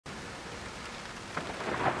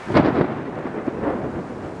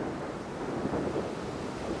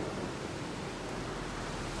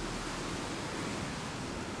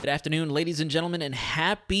afternoon, ladies and gentlemen, and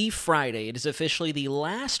happy Friday. It is officially the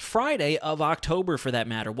last Friday of October, for that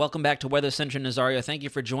matter. Welcome back to Weather Center Nazario. Thank you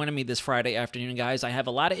for joining me this Friday afternoon, guys. I have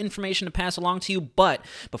a lot of information to pass along to you, but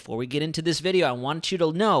before we get into this video, I want you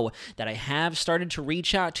to know that I have started to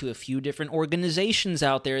reach out to a few different organizations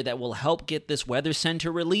out there that will help get this Weather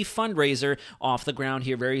Center Relief fundraiser off the ground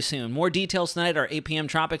here very soon. More details tonight at our 8 p.m.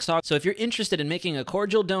 Tropics Talk. So if you're interested in making a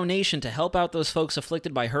cordial donation to help out those folks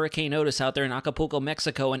afflicted by Hurricane Otis out there in Acapulco,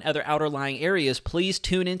 Mexico, and other outer-lying areas, please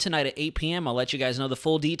tune in tonight at 8 p.m. I'll let you guys know the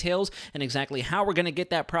full details and exactly how we're going to get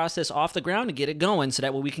that process off the ground and get it going so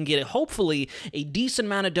that way we can get, hopefully, a decent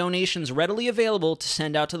amount of donations readily available to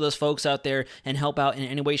send out to those folks out there and help out in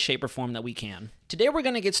any way, shape, or form that we can. Today we're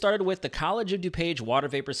going to get started with the College of DuPage water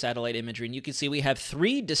vapor satellite imagery, and you can see we have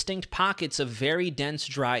three distinct pockets of very dense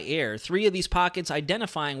dry air. Three of these pockets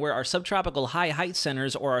identifying where our subtropical high height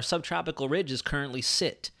centers or our subtropical ridges currently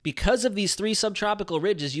sit. Because of these three subtropical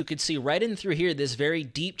ridges, you could see right in through here this very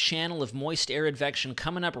deep channel of moist air advection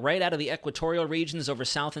coming up right out of the equatorial regions over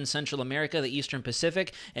South and Central America, the Eastern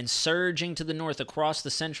Pacific, and surging to the north across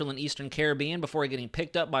the Central and Eastern Caribbean before getting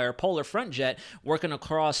picked up by our polar front jet working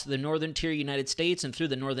across the northern tier United States and through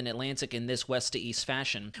the northern Atlantic in this west to east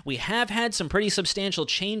fashion. We have had some pretty substantial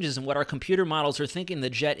changes in what our computer models are thinking the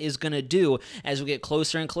jet is going to do as we get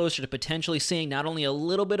closer and closer to potentially seeing not only a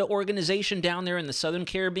little bit of organization down there in the southern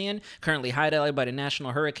Caribbean, currently highlighted by the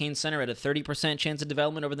National Hurricane Center at a 30% chance of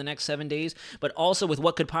development over the next 7 days, but also with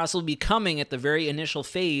what could possibly be coming at the very initial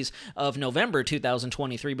phase of November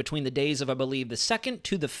 2023 between the days of, I believe, the 2nd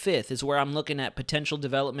to the 5th is where I'm looking at potential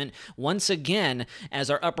development once again as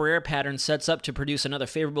our upper air pattern sets up to produce another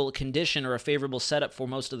favorable condition or a favorable setup for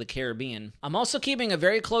most of the Caribbean. I'm also keeping a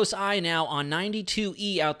very close eye now on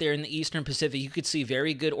 92E out there in the Eastern Pacific. You could see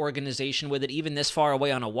very good organization with it even this far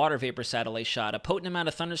away on a water vapor satellite shot. A potent amount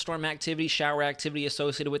of thunderstorm activity, shower activity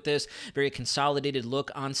associated with this. Very consolidated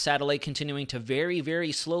look on satellite continuing to very,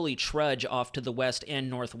 very slowly trudge off to the west and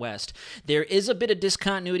northwest. There is a bit of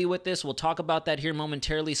discontinuity with this. We'll talk about that here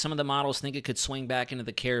momentarily. Some of the models think it could swing back into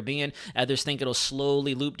the Caribbean. Others think it'll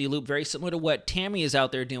slowly loop-de-loop, very similar to what Tammy is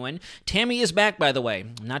out there doing. Tammy is back, by the way.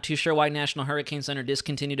 I'm not too sure why National Hurricane Center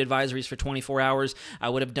discontinued advisories for 24 hours. I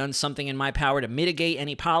would have done something in my power to mitigate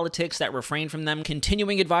any politics that refrain from them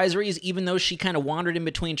continuing advisories, even though she kind of wandered in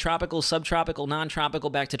between tropical, subtropical,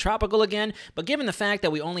 non-tropical, back to tropical again. But given the fact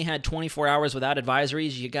that we only had 24 hours without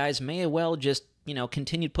advisories, you guys may well just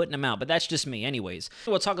continued putting them out, but that's just me anyways.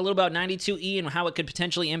 We'll talk a little about 92E and how it could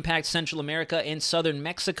potentially impact Central America and southern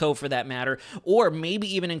Mexico for that matter, or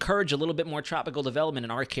maybe even encourage a little bit more tropical development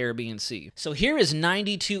in our Caribbean Sea. So here is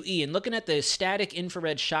 92E, and looking at the static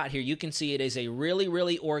infrared shot here, you can see it is a really,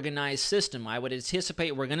 really organized system. I would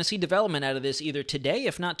anticipate we're going to see development out of this either today,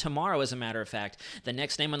 if not tomorrow, as a matter of fact. The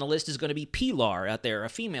next name on the list is going to be Pilar out there, a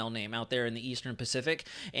female name out there in the Eastern Pacific,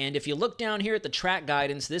 and if you look down here at the track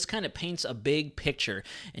guidance, this kind of paints a big picture.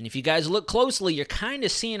 And if you guys look closely, you're kind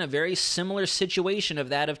of seeing a very similar situation of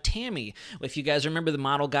that of Tammy. If you guys remember the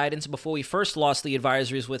model guidance before we first lost the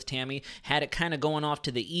advisories with Tammy, had it kind of going off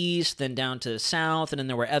to the east, then down to the south, and then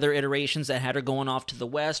there were other iterations that had her going off to the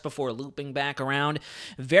west before looping back around.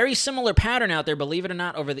 Very similar pattern out there, believe it or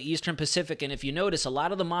not, over the Eastern Pacific. And if you notice, a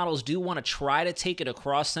lot of the models do want to try to take it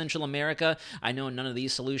across Central America. I know none of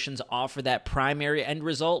these solutions offer that primary end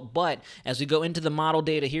result, but as we go into the model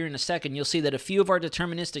data here in a second, you'll see that a few of our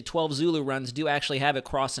deterministic 12 Zulu runs do actually have it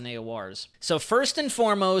crossing AORs. So first and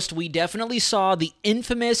foremost, we definitely saw the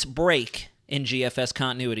infamous break in GFS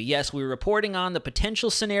continuity. Yes, we were reporting on the potential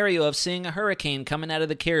scenario of seeing a hurricane coming out of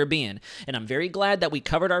the Caribbean, and I'm very glad that we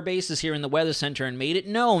covered our bases here in the Weather Center and made it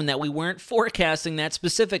known that we weren't forecasting that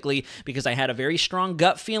specifically, because I had a very strong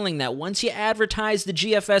gut feeling that once you advertise the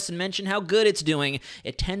GFS and mention how good it's doing,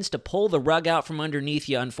 it tends to pull the rug out from underneath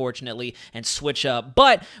you, unfortunately, and switch up.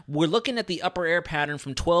 But we're looking at the upper air pattern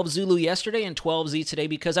from 12 Zulu yesterday and 12Z today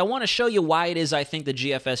because I want to show you why it is I think the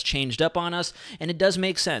GFS changed up on us, and it does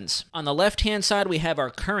make sense. On the left hand side, we have our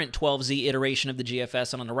current 12Z iteration of the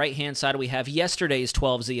GFS, and on the right-hand side, we have yesterday's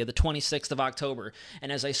 12Z of the 26th of October.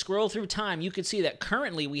 And as I scroll through time, you can see that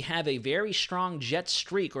currently we have a very strong jet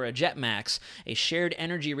streak, or a jet max, a shared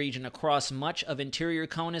energy region across much of interior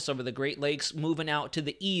CONUS over the Great Lakes, moving out to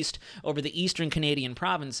the east over the eastern Canadian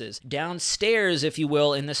provinces. Downstairs, if you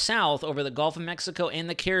will, in the south, over the Gulf of Mexico and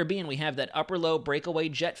the Caribbean, we have that upper-low breakaway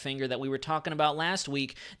jet finger that we were talking about last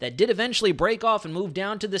week that did eventually break off and move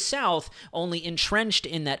down to the south, only entrenched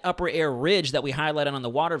in that upper air ridge that we highlighted on the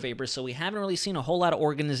water vapor, so we haven't really seen a whole lot of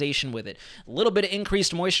organization with it. A little bit of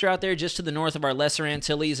increased moisture out there just to the north of our Lesser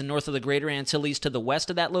Antilles and north of the Greater Antilles to the west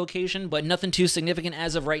of that location, but nothing too significant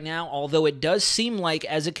as of right now, although it does seem like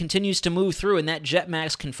as it continues to move through and that jet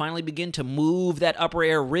max can finally begin to move that upper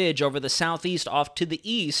air ridge over the southeast off to the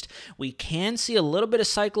east, we can see a little bit of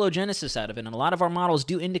cyclogenesis out of it, and a lot of our models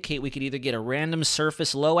do indicate we could either get a random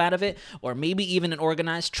surface low out of it or maybe even an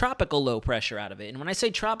organized tropical low pressure out of it. And when I say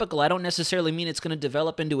tropical, I don't necessarily mean it's going to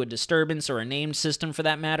develop into a disturbance or a named system for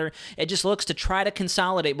that matter. It just looks to try to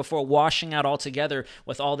consolidate before washing out altogether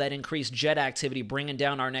with all that increased jet activity, bringing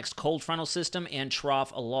down our next cold frontal system and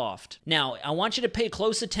trough aloft. Now, I want you to pay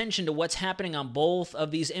close attention to what's happening on both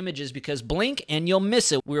of these images because blink and you'll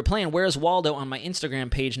miss it. We were playing Where's Waldo on my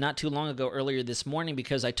Instagram page not too long ago earlier this morning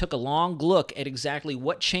because I took a long look at exactly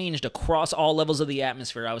what changed across all levels of the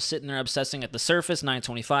atmosphere. I was sitting there obsessing at the surface,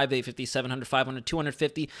 925, 850, 700, 500,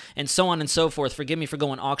 250, and so on and so forth. Forgive me for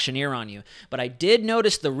going auctioneer on you. But I did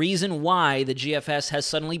notice the reason why the GFS has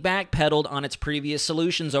suddenly backpedaled on its previous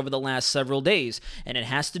solutions over the last several days, and it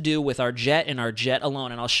has to do with our jet and our jet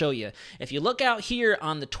alone, and I'll show you. If you look out here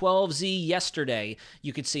on the 12Z yesterday,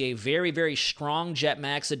 you could see a very, very strong jet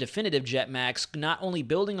max, a definitive jet max, not only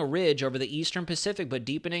building a ridge over the eastern Pacific, but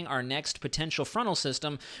deepening our next potential frontal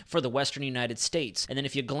system for the western United States. And then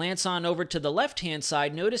if you glance on over to the left-hand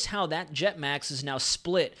side, notice how that jet max is now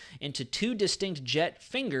split into two distinct jet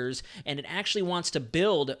fingers, and it actually wants to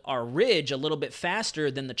build our ridge a little bit faster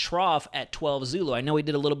than the trough at 12 Zulu. I know we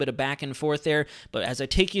did a little bit of back and forth there, but as I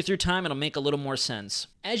take you through time, it'll make a little more sense.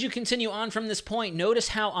 As you continue on from this point, notice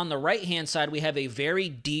how on the right-hand side we have a very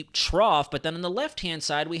deep trough, but then on the left-hand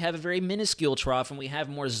side we have a very minuscule trough, and we have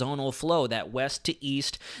more zonal flow, that west to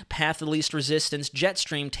east, path of least resistance jet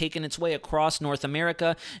stream taking its way across North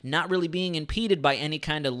America, not really being impeded by any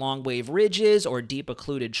kind of long-wave ridges or deep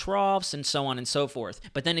occluded troughs, and so on and so forth.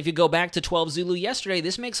 But then if you go back to 12 Zulu yesterday,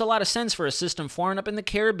 this makes a lot of sense for a system forming up in the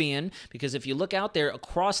Caribbean, because if you look out there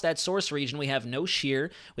across that source region, we have no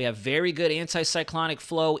shear, we have very good anticyclonic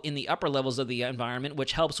flow in the upper levels of the environment,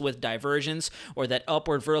 which helps with diversions or that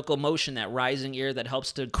upward vertical motion, that rising air that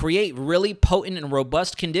helps to create really potent and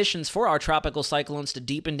robust conditions for our tropical cyclones to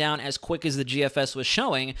deepen down as quick as the GFS was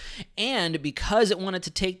showing. And because it wanted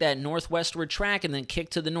to take that northwestward track and then kick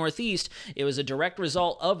to the northeast, it was a direct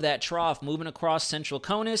result of that trough moving across central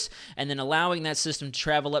Conus and then allowing that system to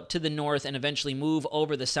travel up to the north and eventually move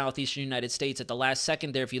over the southeastern United States. At the last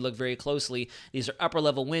second there, if you look very closely, these are upper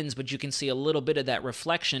level winds, but you can see a little bit of that reflection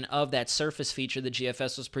of that surface feature the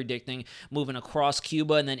GFS was predicting moving across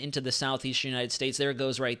Cuba and then into the southeastern United States. There it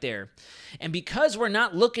goes right there. And because we're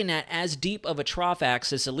not looking at as deep of a trough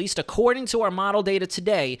axis, at least according to our model data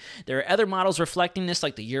today, there are other models reflecting this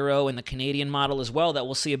like the Euro and the Canadian model as well that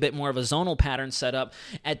we'll see a bit more of a zonal pattern set up.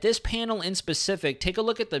 At this panel in specific, take a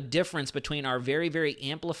look at the difference between our very, very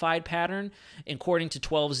amplified pattern according to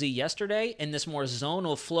 12Z yesterday and this more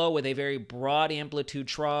zonal flow with a very broad amplitude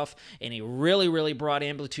trough and a really, really broad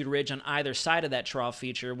amplitude ridge on either side of that trough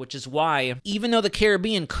feature, which is why, even though the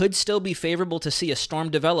Caribbean could still be favorable to see a storm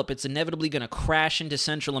develop, it's inevitably going to crash into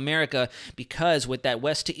Central America because with that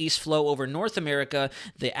west to east flow over North America,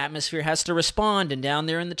 the atmosphere has to respond, and down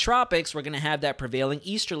there in the tropics, we're going to have that prevailing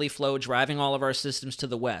easterly flow driving all of our systems to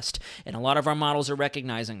the west, and a lot of our models are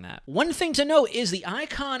recognizing that. One thing to note is the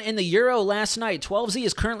icon in the Euro last night. 12Z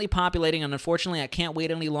is currently populating, and unfortunately, I can't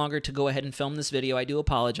wait any longer to go ahead and film this video. I do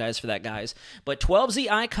apologize for that, guys. But 12Z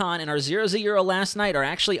icon and our 0Z Euro last night are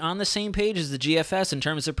actually on the same page as the GFS in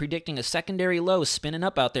terms of predicting a secondary low spinning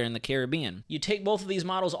up out there in the Caribbean. You take both of these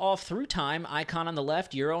models off through time, icon on the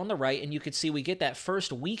left, Euro on the right, and you can see we get that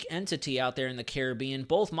first weak entity out there in the Caribbean.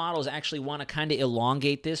 Both models actually want to kind of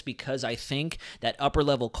elongate this because I think that upper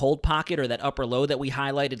level cold pocket or that upper low that we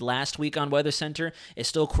highlighted last week on Weather Center is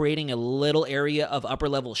still creating a little area of upper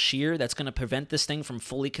level shear that's going to prevent this thing from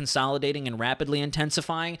fully consolidating and rapidly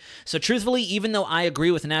intensifying. So truthfully, even though I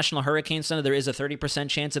agree with the National Hurricane Center, there is a 30%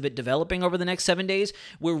 chance of it developing over the next 7 days,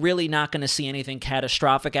 we're really not going to see anything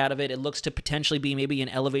catastrophic out of it. It looks to potentially be maybe an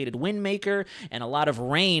elevated wind maker and a lot of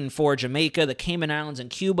rain for Jamaica, the Cayman Islands, and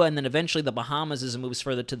Cuba, and then eventually the Bahamas as it moves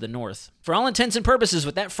further to the north. For all intents and purposes,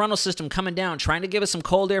 with that frontal system coming down, trying to give us some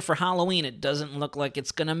cold air for Halloween, it doesn't look like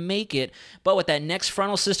it's going to make it. But with that next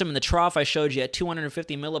frontal system in the trough I showed you at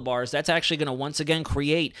 250 millibars, that's actually going to once again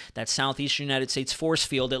create that southeastern United States force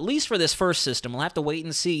field, at least for this first system. We'll have to wait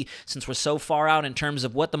and see since we're so far out in terms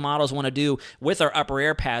of what the models want to do with our upper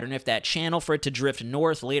air pattern, if that channel for it to drift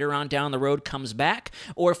north later on down the road comes back,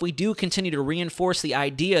 or if we do continue to reinforce the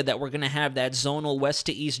idea that we're going to have that zonal west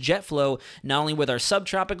to east jet flow, not only with our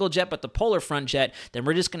subtropical jet, but the polar front jet then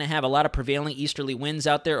we're just going to have a lot of prevailing easterly winds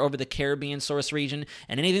out there over the Caribbean source region,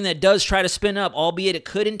 and anything that does try to spin up, albeit it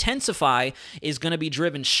could intensify, is going to be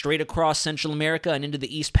driven straight across Central America and into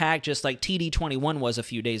the East Pac, just like TD21 was a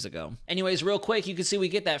few days ago. Anyways, real quick, you can see we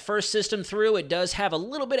get that first system through. It does have a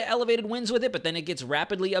little bit of elevated winds with it, but then it gets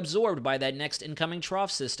rapidly absorbed by that next incoming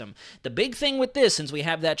trough system. The big thing with this, since we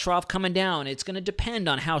have that trough coming down, it's going to depend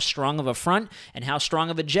on how strong of a front and how strong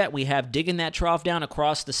of a jet we have digging that trough down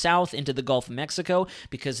across the south into the Gulf of Mexico,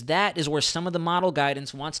 because that is where some of the model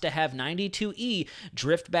guidance wants to have 92E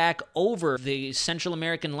drift back over the Central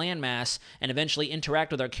American landmass and eventually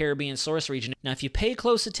interact with our Caribbean source region. Now, if you pay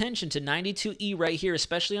close attention to 92E right here,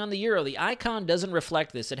 especially on the Euro, the icon doesn't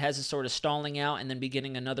reflect this. It has a sort of stalling out and then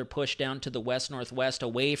beginning another push down to the west-northwest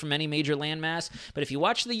away from any major landmass. But if you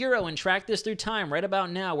watch the Euro and track this through time, right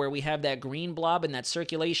about now where we have that green blob and that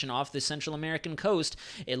circulation off the Central American coast,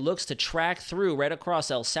 it looks to track through right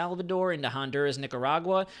across El Salvador into Honduras,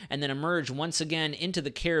 Nicaragua, and then emerge once again into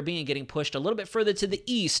the Caribbean, getting pushed a little bit further to the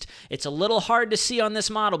east. It's a little hard to see on this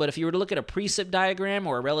model, but if you were to look at a precip diagram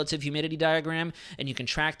or a relative humidity diagram and you can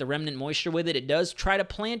track the remnant moisture with it, it does try to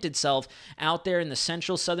plant itself out there in the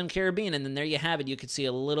central southern Caribbean, and then there you have it. You could see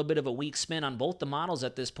a little bit of a weak spin on both the models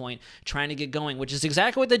at this point trying to get going, which is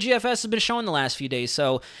exactly what the GFS has been showing the last few days.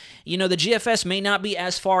 So, you know, the GFS may not be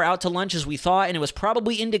as far out to lunch as we thought, and it was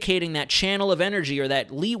probably indicating that channel of energy, or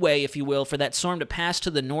that leeway, if you will, for that storm to pass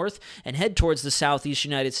to the north and head towards the southeast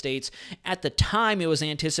United States. At the time, it was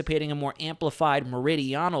anticipating a more amplified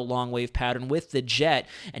meridional long wave pattern with the jet,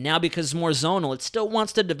 and now because it's more zonal, it still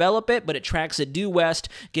wants to develop it, but it tracks it due west,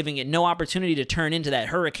 giving it no opportunity to turn into that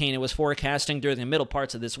hurricane it was forecasting during the middle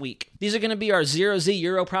parts of this week. These are going to be our 0Z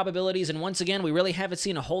Euro probabilities, and once again, we really haven't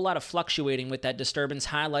seen a whole lot of fluctuating with that disturbance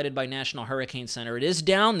highlighted by National Hurricane Center. It is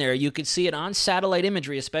down there. You could see it on satellite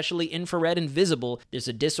imagery, especially infrared and visible. There's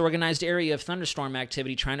a disorganized area of thunderstorm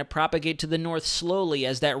activity trying to propagate to the north slowly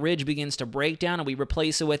as that ridge begins to break down, and we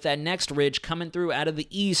replace it with that next ridge coming through out of the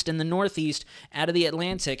east and the northeast, out of the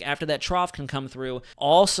Atlantic, after that trough can come through.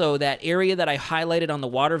 Also, that area that I highlighted on the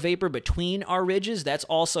water vapor between our ridges, that's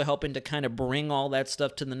also helping to kind of bring all that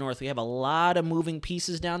stuff to the north. We have a lot of moving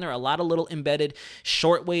pieces down there, a lot of little embedded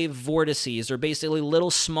shortwave vortices, or basically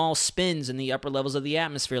little small spins in the upper levels of the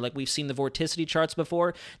atmosphere, like we've seen the vorticity charts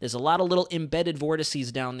before. There's a lot of little embedded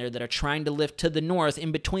vortices down there that are trying to lift to the north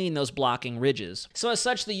in between those blocking ridges. So as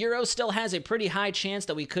such, the Euro still has a pretty high chance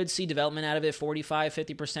that we could see development out of it,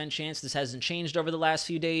 45-50% chance. This hasn't changed over the last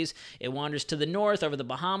few days. It wanders to the north over the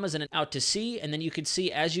Bahamas and out to sea, and then you can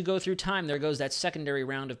see as you go through time, there goes that secondary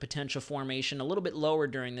round of potential formation, a little bit lower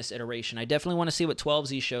during this iteration. I definitely want to see what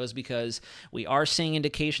 12Z shows, because we are seeing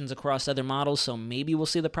indications across other models, so maybe we'll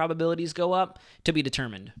see the probabilities go up, to be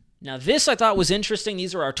determined. Now this I thought was interesting.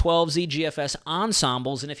 These are our 12Z GFS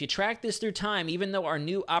ensembles, and if you track this through time, even though our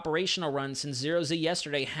new operational runs since 0Z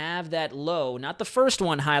yesterday have that low, not the first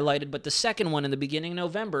one highlighted, but the second one in the beginning of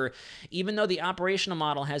November, even though the operational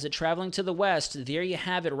model has it traveling to the west, there you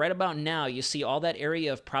have it right about now. You see all that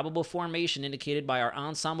area of probable formation indicated by our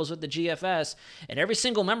ensembles with the GFS, and every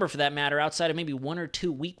single member for that matter, outside of maybe one or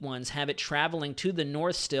two weak ones, have it traveling to the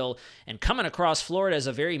north still and coming across Florida as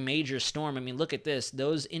a very major storm. I mean, look at this.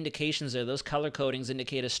 Those indications there, those color codings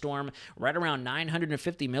indicate a storm right around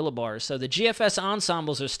 950 millibars. So the GFS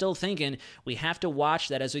ensembles are still thinking we have to watch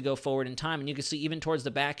that as we go forward in time. And you can see even towards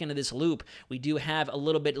the back end of this loop, we do have a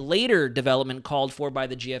little bit later development called for by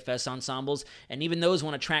the GFS ensembles, and even those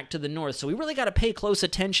want to track to the north. So we really got to pay close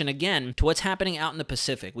attention again to what's happening out in the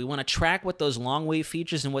Pacific. We want to track what those long wave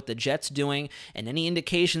features and what the jet's doing, and any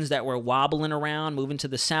indications that we're wobbling around, moving to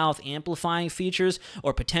the south, amplifying features,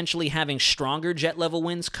 or potentially having stronger jet level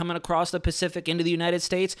winds coming across the Pacific into the United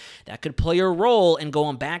States. That could play a role in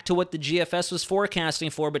going back to what the GFS was forecasting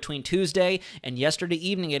for between Tuesday and yesterday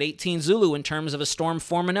evening at 18 Zulu in terms of a storm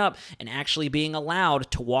forming up and actually being allowed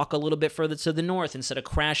to walk a little bit further to the north instead of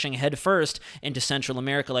crashing headfirst into Central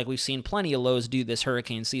America like we've seen plenty of lows do this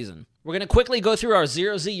hurricane season. We're going to quickly go through our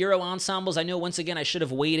 0Z Euro ensembles. I know, once again, I should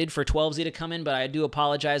have waited for 12Z to come in, but I do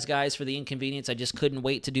apologize, guys, for the inconvenience. I just couldn't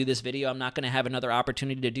wait to do this video. I'm not going to have another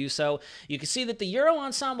opportunity to do so. You can see that the Euro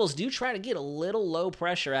ensembles do try to get a little low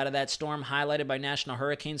pressure out of that storm highlighted by National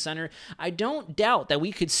Hurricane Center. I don't doubt that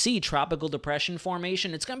we could see tropical depression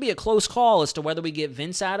formation. It's going to be a close call as to whether we get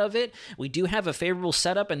Vince out of it. We do have a favorable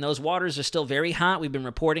setup, and those waters are still very hot. We've been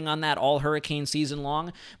reporting on that all hurricane season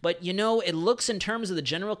long. But, you know, it looks in terms of the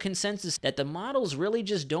general consensus that the models really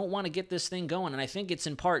just don't want to get this thing going, and I think it's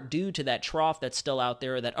in part due to that trough that's still out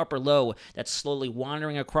there, that upper low that's slowly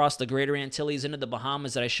wandering across the greater Antilles into the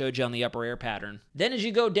Bahamas that I showed you on the upper air pattern. Then, as you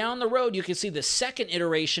you go down the road, you can see the second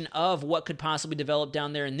iteration of what could possibly develop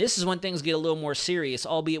down there, and this is when things get a little more serious,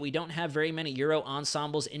 albeit we don't have very many Euro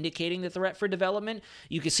ensembles indicating the threat for development.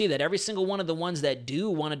 You can see that every single one of the ones that do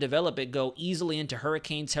want to develop it go easily into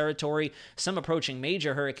hurricane territory, some approaching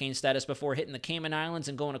major hurricane status before hitting the Cayman Islands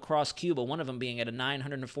and going across Cuba, one of them being at a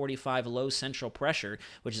 945 low central pressure,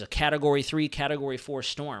 which is a Category 3, Category 4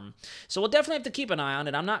 storm. So we'll definitely have to keep an eye on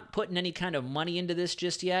it. I'm not putting any kind of money into this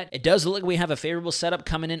just yet. It does look like we have a favorable setup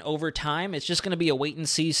coming in over time. It's just going to be a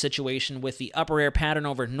wait-and-see situation with the upper air pattern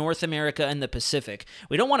over North America and the Pacific.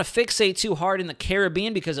 We don't want to fixate too hard in the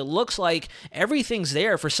Caribbean because it looks like everything's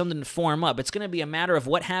there for something to form up. It's going to be a matter of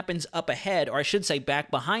what happens up ahead, or I should say back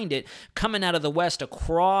behind it, coming out of the west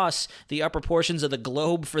across the upper portions of the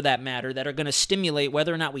globe for that matter, that are going to stimulate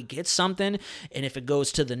whether or not we get something. And if it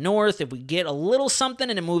goes to the north, if we get a little something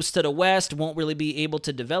and it moves to the west, won't really be able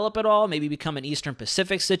to develop at all, maybe become an Eastern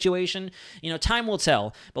Pacific situation. You know, time will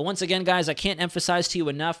tell. But once again, guys, I can't emphasize to you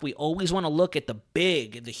enough, we always want to look at the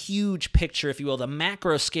big, the huge picture, if you will, the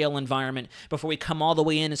macro scale environment before we come all the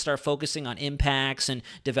way in and start focusing on impacts and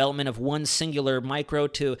development of one singular micro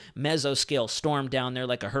to mesoscale storm down there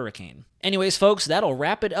like a hurricane. Anyways, folks, that'll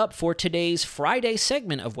wrap it up for today's Friday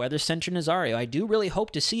segment of Weather Center Nazario. I do really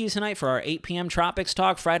hope to see you tonight for our 8 p.m. Tropics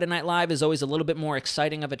Talk. Friday Night Live is always a little bit more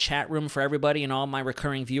exciting of a chat room for everybody and all my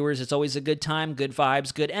recurring viewers. It's always a good time, good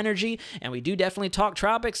vibes, good energy, and we do definitely talk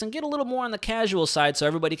tropics and get a little more on the casual side so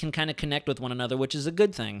everybody can kind of connect with one another, which is a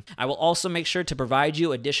good thing. I will also make sure to provide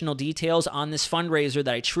you additional details on this fundraiser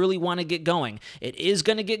that I truly want to get going. It is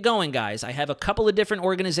going to get going, guys. I have a couple of different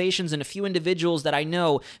organizations and a few individuals that I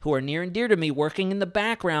know who are near and dear to me working in the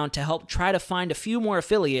background to help try to find a few more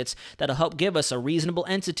affiliates that'll help give us a reasonable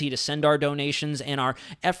entity to send our donations and our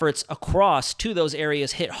efforts across to those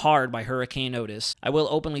areas hit hard by Hurricane Otis. I will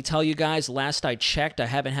openly tell you guys, last I checked, I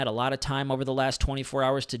haven't had a lot of time over the last 24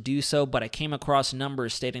 hours to do so, but I came across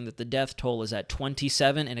numbers stating that the death toll is at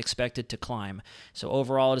 27 and expected to climb. So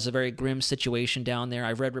overall, it is a very grim situation down there.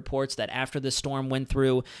 I've read reports that after the storm went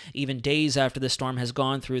through, even days after the storm has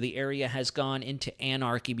gone through, the area has gone into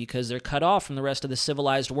anarchy because they're cut off from the rest of the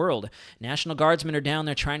civilized world. National Guardsmen are down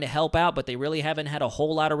there trying to help out, but they really haven't had a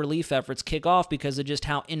whole lot of relief efforts kick off because of just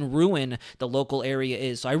how in ruin the local area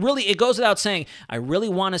is. So it goes without saying, I really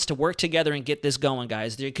want us to work together and get this going,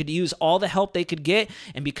 guys. They could use all the help they could get,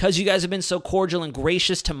 and because you guys have been so cordial and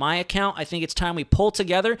gracious to my account, I think it's time we pull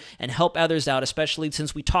together and help others out, especially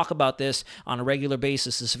since we talk about this on a regular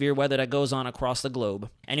basis, the severe weather that goes on across the globe.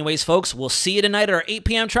 Anyways, folks, we'll see you tonight at our 8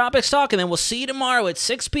 p.m. Tropics Talk, and then we'll see you tomorrow at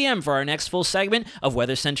 6 p.m. for our next full segment of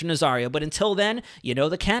Weather Center Nazario. But until then, you know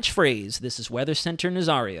the catchphrase. This is Weather Center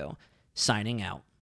Nazario, signing out.